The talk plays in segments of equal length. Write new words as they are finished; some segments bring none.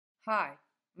Hi,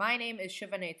 my name is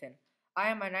Shiva. I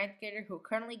am a ninth grader who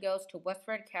currently goes to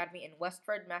Westford Academy in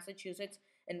Westford, Massachusetts,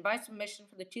 and my submission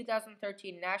for the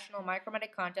 2013 National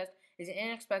MicroMedic Contest is an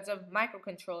inexpensive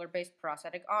microcontroller-based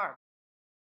prosthetic arm.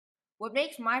 What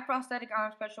makes my prosthetic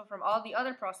arm special from all the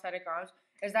other prosthetic arms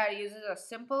is that it uses a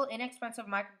simple, inexpensive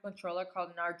microcontroller called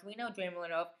an Arduino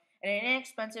and an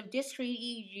inexpensive discrete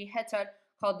EEG headset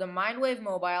called the Mindwave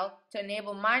Mobile to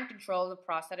enable mind control of the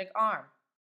prosthetic arm.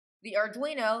 The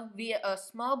Arduino, via a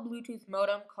small Bluetooth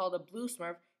modem called a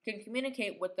BlueSmurf, can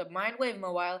communicate with the Mindwave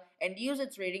Mobile and use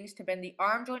its readings to bend the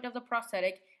arm joint of the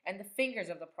prosthetic and the fingers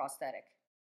of the prosthetic.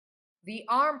 The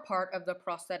arm part of the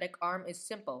prosthetic arm is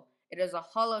simple. It is a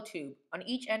hollow tube, on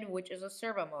each end of which is a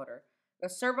servo motor. The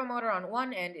servo motor on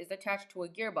one end is attached to a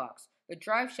gearbox, the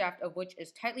drive shaft of which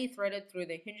is tightly threaded through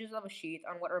the hinges of a sheath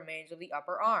on what remains of the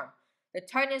upper arm. The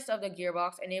tightness of the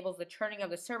gearbox enables the turning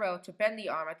of the servo to bend the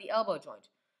arm at the elbow joint.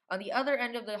 On the other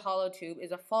end of the hollow tube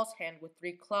is a false hand with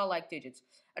 3 claw-like digits.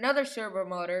 Another servo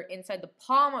motor inside the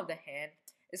palm of the hand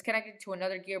is connected to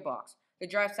another gearbox, the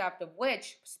drive shaft of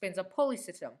which spins a pulley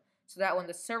system, so that when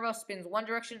the servo spins one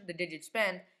direction, the digits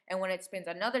bend, and when it spins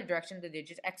another direction, the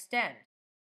digits extend.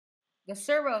 The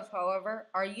servos, however,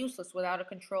 are useless without a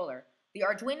controller. The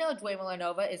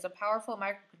Arduino is a powerful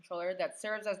microcontroller that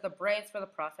serves as the brains for the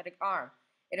prosthetic arm.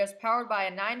 It is powered by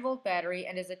a 9-volt battery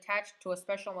and is attached to a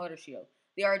special motor shield.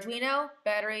 The Arduino,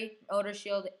 battery, motor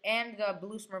shield, and the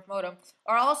BlueSmurf modem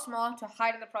are all small to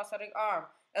hide in the prosthetic arm,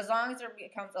 as long as it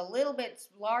becomes a little bit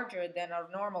larger than a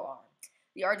normal arm.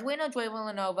 The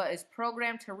Arduino is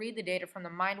programmed to read the data from the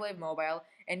Mindwave Mobile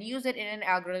and use it in an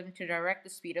algorithm to direct the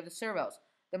speed of the servos.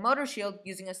 The motor shield,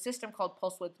 using a system called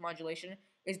pulse width modulation,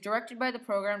 is directed by the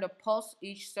program to pulse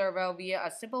each servo via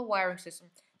a simple wiring system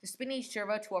to spin each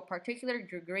servo to a particular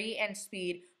degree and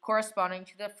speed corresponding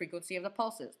to the frequency of the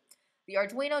pulses. The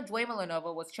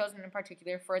Arduino was chosen in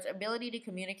particular for its ability to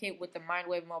communicate with the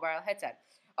Mindwave Mobile headset,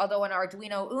 although an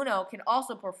Arduino Uno can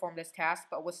also perform this task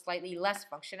but with slightly less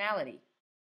functionality.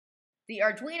 The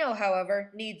Arduino,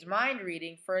 however, needs mind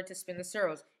reading for it to spin the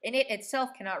servos, and it itself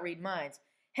cannot read minds,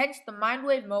 hence the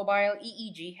Mindwave Mobile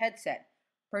EEG headset.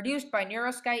 Produced by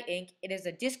Neurosky Inc., it is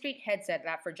a discrete headset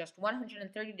that for just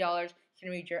 $130 can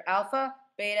read your alpha,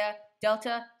 beta,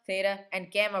 delta, theta,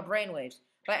 and gamma brainwaves.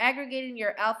 By aggregating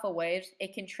your alpha waves,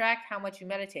 it can track how much you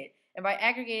meditate, and by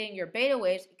aggregating your beta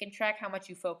waves, it can track how much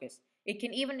you focus. It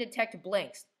can even detect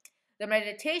blinks. The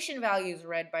meditation values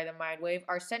read by the Mindwave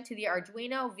are sent to the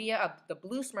Arduino via the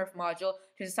BlueSmurf module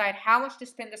to decide how much to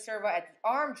spin the servo at the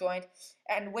arm joint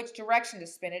and which direction to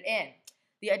spin it in.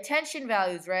 The attention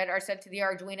values read are sent to the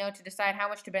Arduino to decide how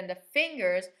much to bend the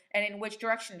fingers and in which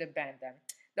direction to bend them.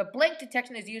 The blink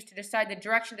detection is used to decide the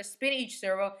direction to spin each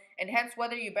servo, and hence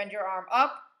whether you bend your arm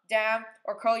up, down,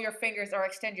 or curl your fingers or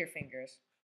extend your fingers.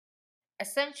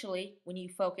 Essentially, when you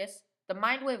focus, the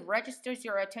Mindwave registers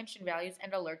your attention values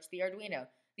and alerts the Arduino.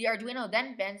 The Arduino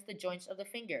then bends the joints of the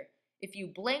finger. If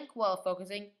you blink while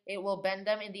focusing, it will bend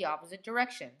them in the opposite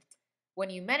direction. When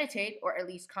you meditate, or at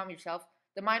least calm yourself,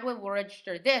 the Mindwave will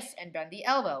register this and bend the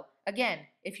elbow. Again,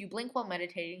 if you blink while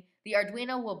meditating, the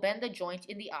Arduino will bend the joint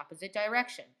in the opposite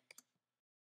direction.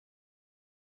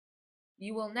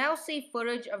 You will now see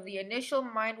footage of the initial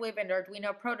Mindwave and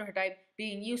Arduino prototype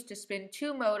being used to spin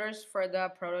 2 motors for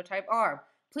the prototype arm.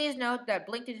 Please note that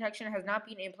blink detection has not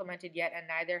been implemented yet, and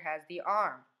neither has the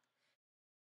arm.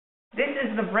 This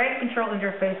is the brain control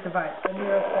interface device, the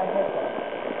Neurosky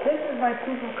headset. This is my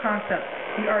proof of concept: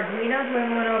 the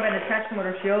Arduino and attached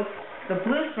motor shield, the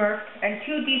BlueSmurf, and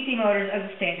 2 DC motors as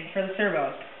the standard for the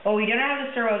servos. While we don't have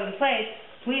the servos in place,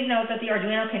 please note that the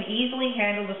Arduino can easily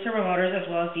handle the servo motors as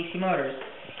well as DC motors.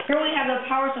 Here we have the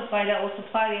power supply that will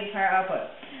supply the entire output.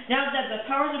 Note that the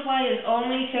power supply is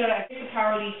only to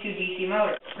power these 2 DC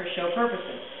motors for show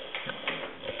purposes.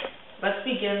 Let's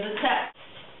begin the test.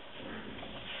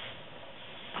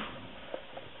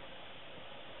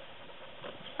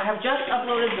 I have just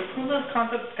uploaded the proof of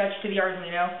concept sketch to the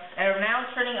Arduino and am now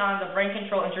turning on the brain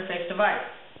control interface device.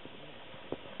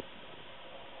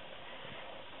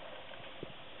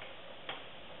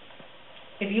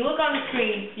 If you look on the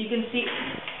screen, you can see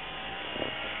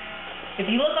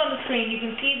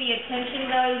the attention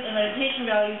values and meditation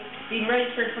values being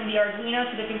registered from the Arduino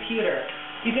to the computer.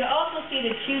 You can also see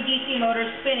the 2 DC motors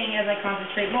spinning as I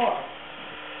concentrate more.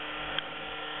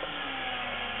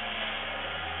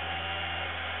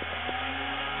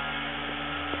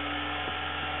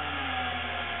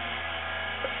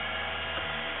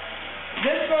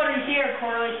 This motor here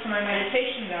correlates to my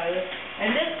meditation value,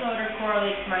 and this motor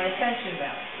correlates to my attention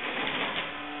value.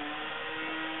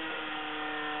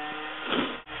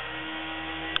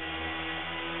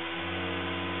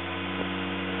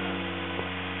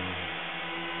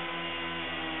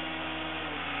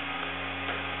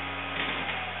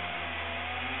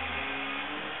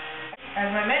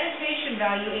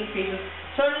 value increases,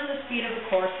 so does the speed of the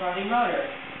corresponding motor.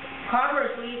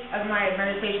 Conversely, as my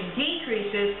meditation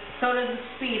decreases, so does the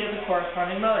speed of the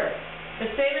corresponding motor.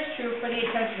 The same is true for the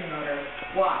attention motor.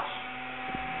 Watch.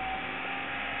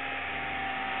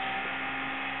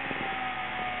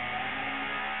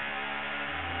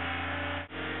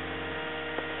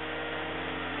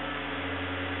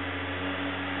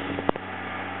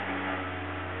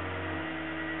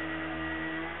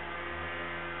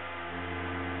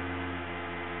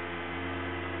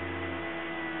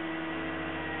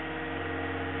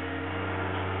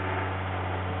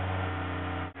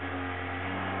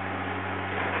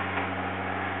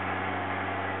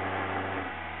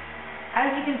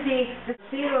 As you can see, the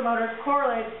speed of the motors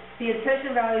correlates to the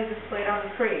attention values displayed on the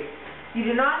screen.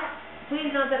 Please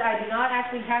note that I do not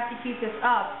actually have to keep this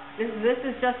up. This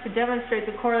is just to demonstrate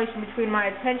the correlation between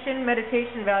my attention,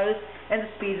 meditation values, and the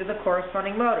speeds of the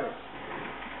corresponding motors.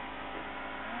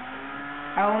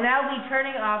 I will now be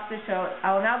turning off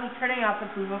the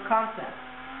proof of concept.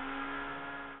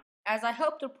 As I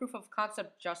hope the proof of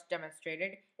concept just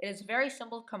demonstrated, it is very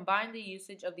simple to combine the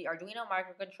usage of the Arduino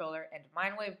microcontroller and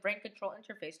Mindwave brain control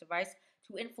interface device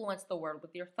to influence the world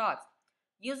with your thoughts.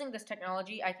 Using this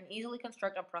technology, I can easily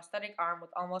construct a prosthetic arm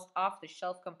with almost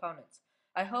off-the-shelf components.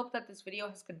 I hope that this video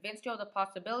has convinced you of the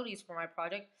possibilities for my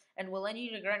project and will lend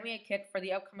you to grant me a kit for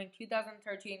the upcoming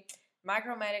 2013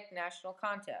 MicroMedic National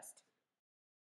Contest.